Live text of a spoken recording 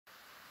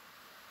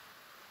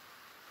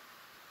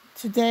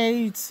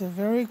Today it's a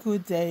very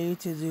good day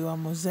to do a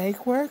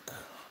mosaic work.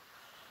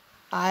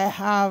 I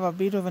have a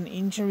bit of an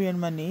injury on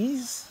my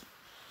knees,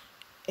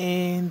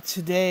 and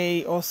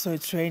today also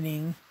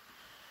training.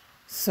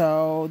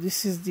 So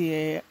this is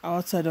the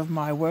outside of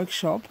my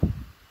workshop,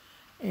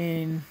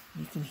 and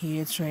you can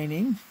hear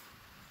training.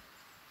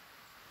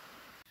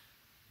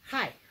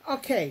 Hi.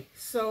 Okay,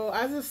 so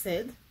as I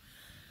said,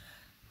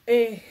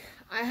 I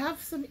have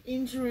some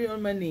injury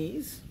on my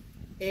knees,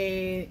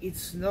 and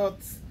it's not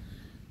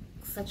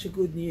such a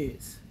good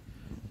news.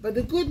 But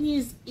the good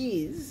news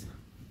is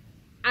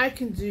I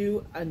can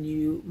do a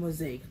new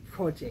mosaic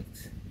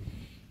project.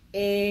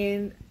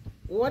 And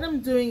what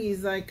I'm doing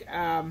is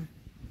I'm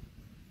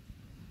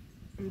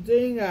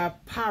doing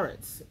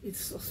parrots.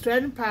 It's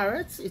Australian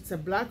parrots. It's a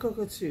black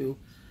cockatoo.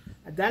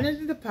 I've done it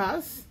in the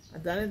past.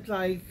 I've done it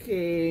like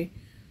 2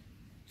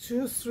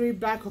 or 3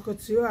 black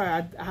cockatoo.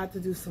 I had to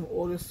do some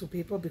orders to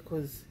people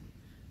because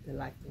they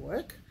like the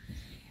work.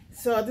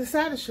 So I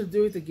decided I should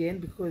do it again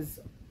because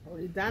I've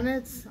already done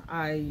it.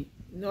 I'm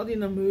not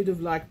in a mood of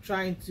like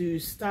trying to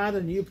start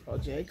a new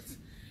project,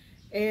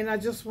 and I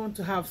just want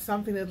to have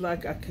something that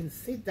like I can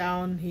sit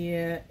down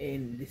here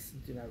and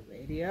listen to my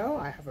radio.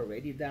 I have a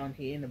radio down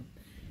here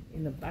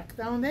in the back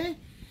down there,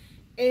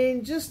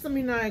 and just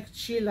like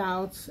chill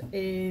out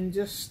and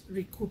just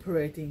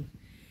recuperating.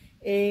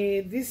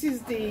 This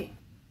is the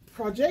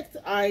project.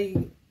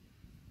 I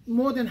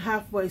more than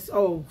halfway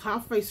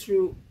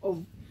through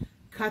of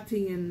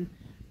cutting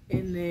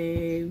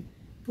and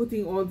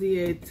putting all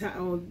the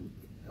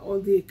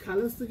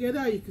colors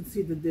together. You can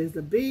see that there's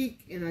the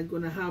beak, and I'm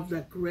gonna have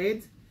like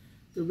the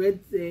red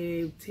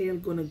tail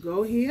gonna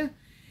go here.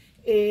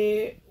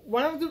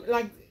 One of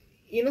the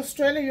in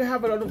Australia you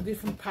have a lot of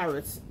different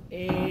parrots,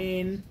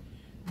 and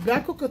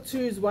black cockatoo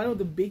is one of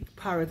the big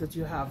parrots that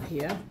you have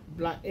here.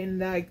 And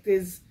like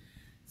there's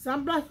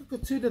some black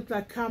cockatoo that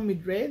like come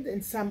with red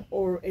and some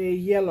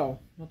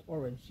yellow, not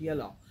orange,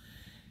 yellow.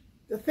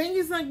 The thing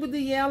is like with the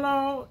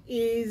yellow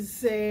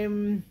is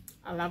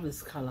I love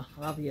this color.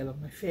 I love yellow,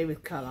 my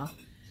favorite color.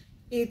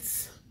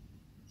 It's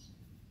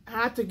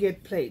hard to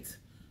get plates,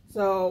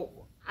 so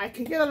I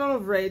can get a lot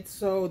of red.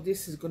 So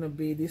this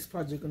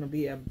project gonna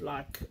be a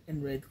black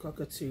and red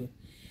cockatoo.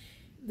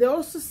 They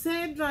also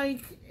said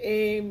like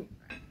there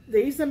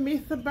is a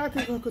myth about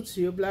the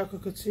cockatoo, black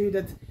cockatoo,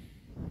 that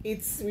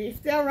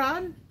if they're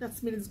around,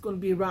 that means it's gonna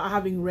be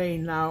having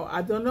rain. Now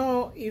I don't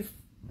know if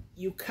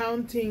you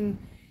counting,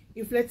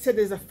 if let's say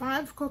there's a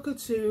 5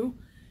 cockatoo,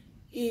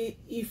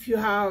 if you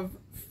have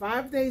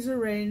 5 days of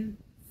rain,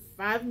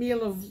 5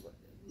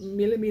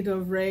 millimeter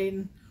of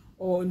rain,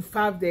 or in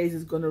 5 days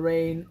it's gonna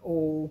rain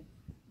or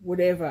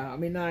whatever. I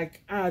mean,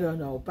 like, I don't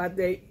know, but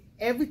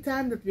every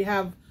time that we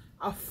have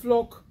a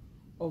flock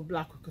of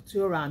black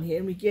cockatoo around here,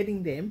 and we're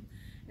getting them,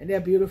 and they're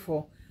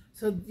beautiful.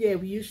 So yeah,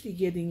 we're usually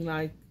getting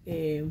like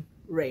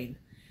rain.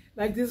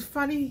 Like there's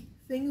funny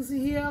things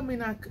here. I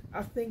mean,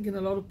 I think in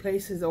a lot of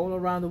places all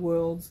around the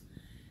world,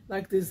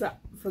 like there's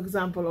for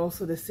example,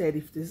 also they said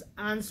if there's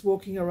ants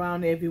walking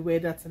around everywhere,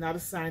 that's another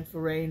sign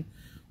for rain.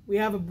 We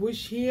have a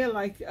bush here,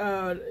 like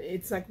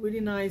it's like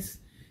really nice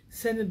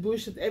scented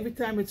bush that every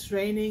time it's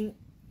raining,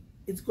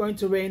 it's going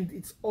to rain.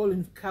 It's all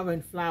covered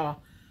in flower.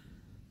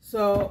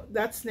 So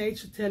that's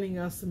nature telling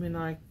us, I mean,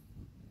 like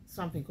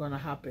something gonna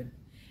happen.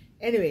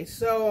 Anyway,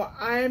 so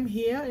I'm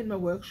here in my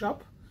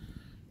workshop.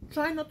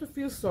 Try not to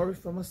feel sorry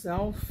for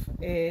myself,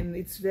 and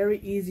it's very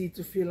easy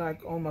to feel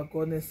like, oh my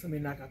goodness, I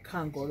mean, like I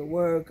can't go to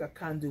work, I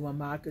can't do my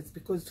markets,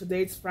 because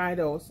today it's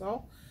Friday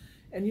also,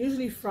 and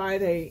usually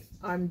Friday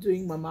I'm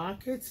doing my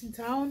markets in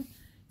town,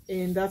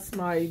 and that's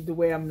the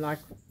way I'm like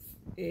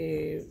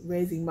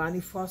raising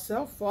money for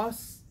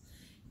us,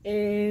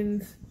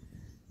 and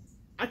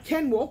I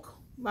can walk.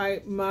 My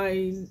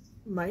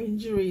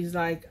injury is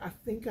like, I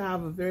think I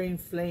have a very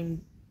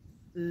inflamed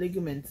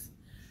ligament.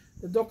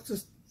 The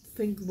doctors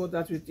think what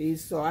that it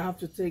is, so I have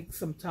to take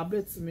some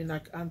tablets, I mean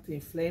like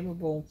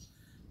anti-inflammable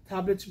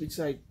tablets, which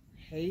I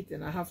hate,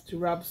 and I have to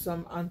rub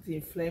some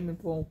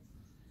anti-inflammable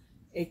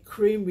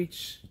cream,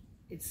 which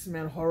it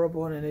smells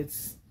horrible and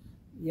it's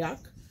yuck.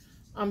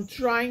 I'm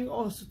trying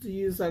also to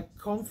use like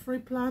comfrey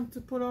plant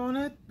to put on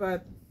it,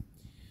 but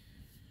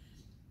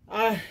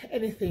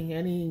anything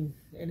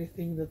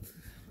that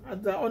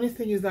the only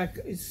thing is like,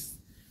 it's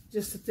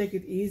just to take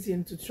it easy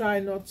and to try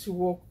not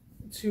to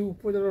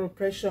put a lot of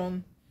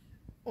pressure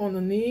on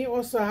the knee.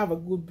 Also, I have a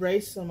good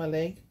brace on my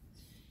leg,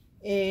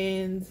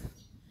 and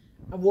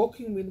I'm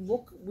walking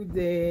with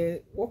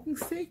the walking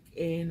stick,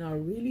 and I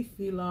really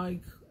feel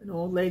like an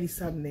old lady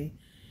suddenly.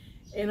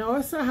 And I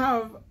also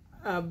have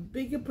a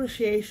big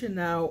appreciation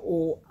now,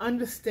 or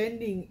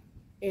understanding,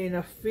 and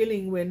a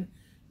feeling when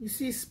you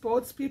see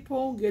sports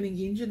people getting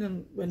injured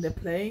and when they're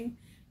playing.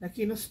 Like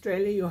in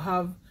Australia, you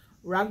have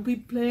rugby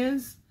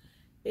players,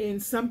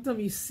 and sometimes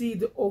you see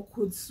the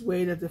awkward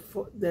way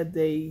that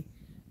they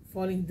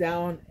falling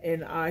down,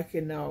 and I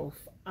can now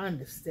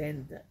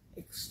understand the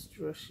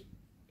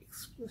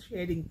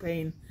excruciating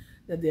pain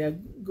that they are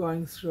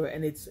going through,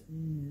 and it's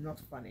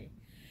not funny.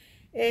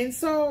 And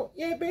so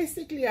yeah,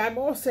 basically I'm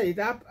all set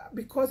up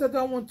because I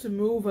don't want to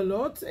move a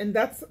lot, and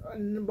that's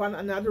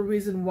another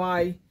reason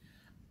why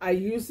I'm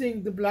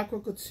using the black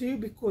Cockatoo,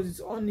 because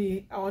it's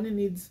only I only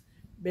need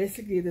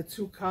basically the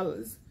two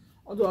colors.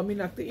 Although I mean,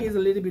 like, there is a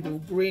little bit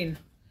of green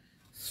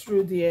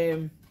through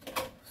the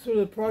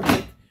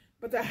project,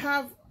 but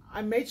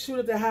I made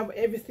sure that I have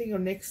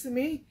everything next to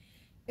me,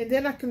 and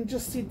then I can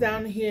just sit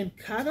down here and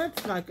cut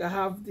it. Like, I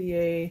have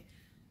the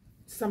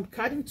some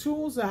cutting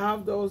tools. I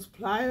have those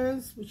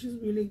pliers, which is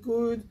really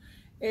good,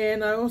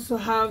 and I also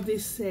have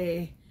this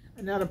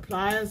another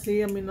pliers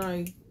here. I mean,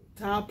 like,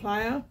 tile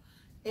plier,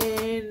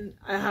 and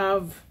I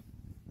have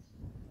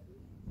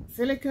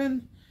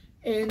silicone,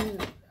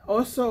 and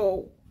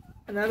also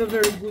another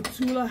very good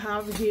tool I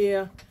have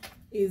here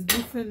is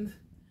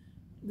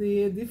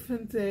the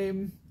different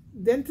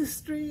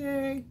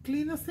dentistry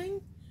cleaner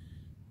thing.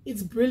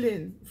 It's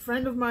brilliant. A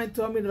friend of mine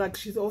told me that, like,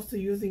 she's also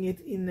using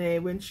it in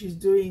when she's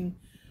doing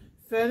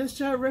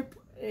furniture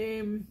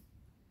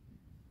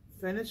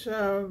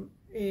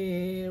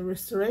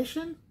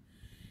restoration.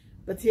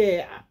 But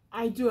yeah,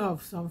 I do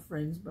have some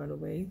friends, by the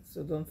way,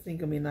 so don't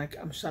think, I mean, like,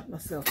 I'm shut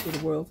myself to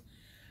the world.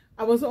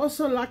 I was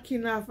also lucky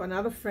enough,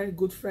 another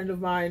good friend of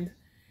mine,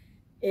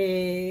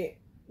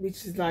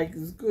 which is like,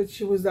 is good.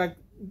 She was like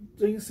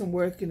doing some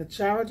work in a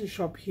charity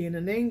shop here in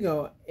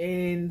Anengo,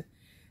 and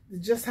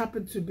it just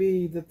happened to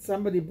be that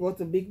somebody bought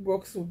a big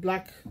box of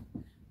black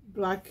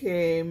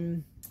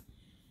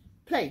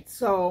plates.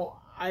 So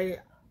I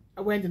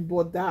went and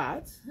bought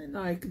that, and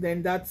like,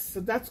 then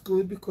that's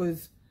good,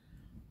 because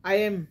I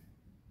am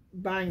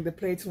buying the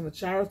plates from the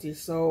charity,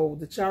 so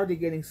the charity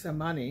getting some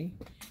money,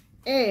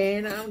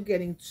 and I'm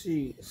getting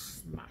to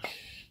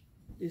smash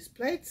these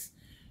plates,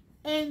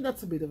 and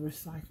that's a bit of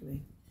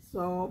recycling.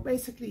 So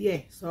basically,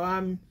 yeah, so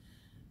I'm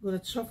gonna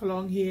chop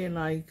along here and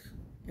like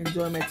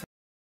enjoy my time.